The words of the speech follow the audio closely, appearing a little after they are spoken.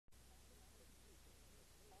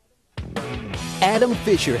Adam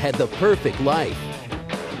Fisher had the perfect life,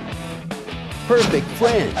 perfect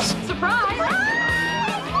friends. Surprise!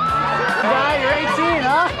 Guy, you're 18,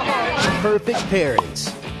 huh? Perfect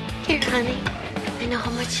parents. Here, honey. I know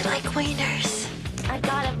how much you like wieners. I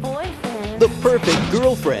got a boyfriend. The perfect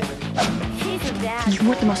girlfriend. He's a dad. You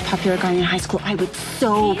weren't the most popular guy in high school. I would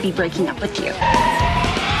so be breaking up with you.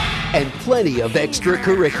 And plenty of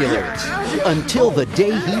extracurriculars. Until the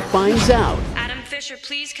day he finds out Adam Fisher,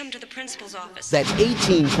 please come to the principal's office. that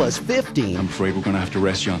 18 plus 15 I'm afraid we're going to have to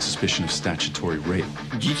arrest you on suspicion of statutory rape.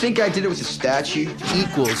 Do you think I did it with a statute?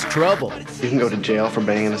 equals trouble. You can go to jail for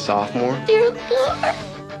banging a sophomore. Dear Lord.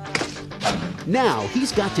 Now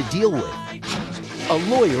he's got to deal with a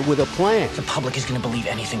lawyer with a plan. The public is going to believe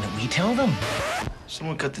anything that we tell them.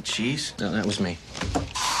 Someone cut the cheese? No, that was me.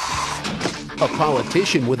 A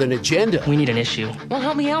politician with an agenda. We need an issue. Well,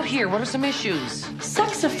 help me out here. What are some issues?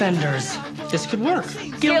 Sex offenders. This could work.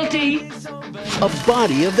 Guilty. A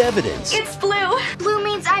body of evidence. It's blue. Blue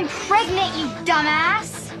means I'm pregnant, you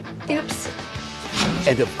dumbass. Oops.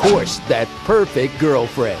 And of course, that perfect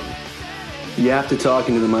girlfriend. You have to talk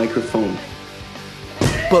into the microphone.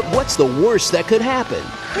 But what's the worst that could happen?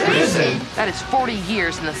 That is 40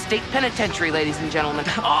 years in the state penitentiary, ladies and gentlemen.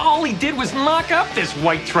 All he did was knock up this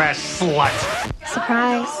white trash slut.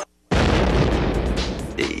 Surprise.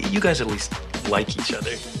 You guys at least like each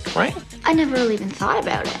other, right? I never really even thought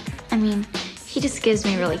about it. I mean, he just gives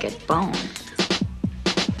me really good bone.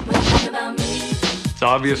 It's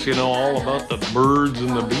obvious you know all about the birds and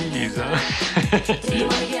the bees, huh?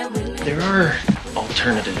 There are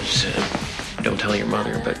alternatives. Don't tell your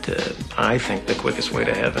mother, but I think the quickest way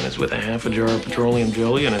to heaven is with a half a jar of petroleum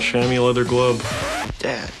jelly and a chamois leather glove.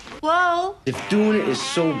 Dad, Whoa. if doing it is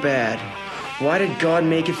so bad, why did God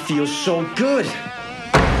make it feel so good?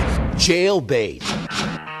 Jailbait.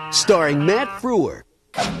 Starring Matt Frewer,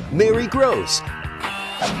 Mary Gross,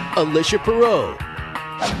 Alicia Perot,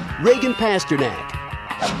 Reagan Pasternak,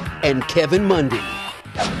 and Kevin Mundy.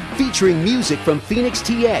 Featuring music from Phoenix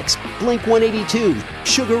TX, Blink-182,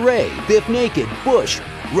 Sugar Ray, Biff Naked, Bush,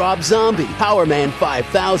 Rob Zombie, Powerman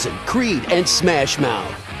 5000, Creed, and Smash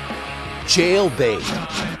Mouth. Jailbait.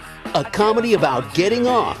 A comedy about getting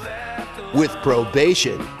off with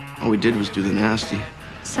probation. All we did was do the nasty.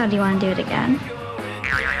 So do you want to do it again?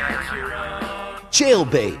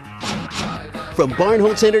 Jailbait. From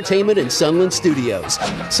Barnholtz Entertainment and Sunland Studios.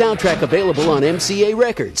 Soundtrack available on MCA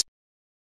Records.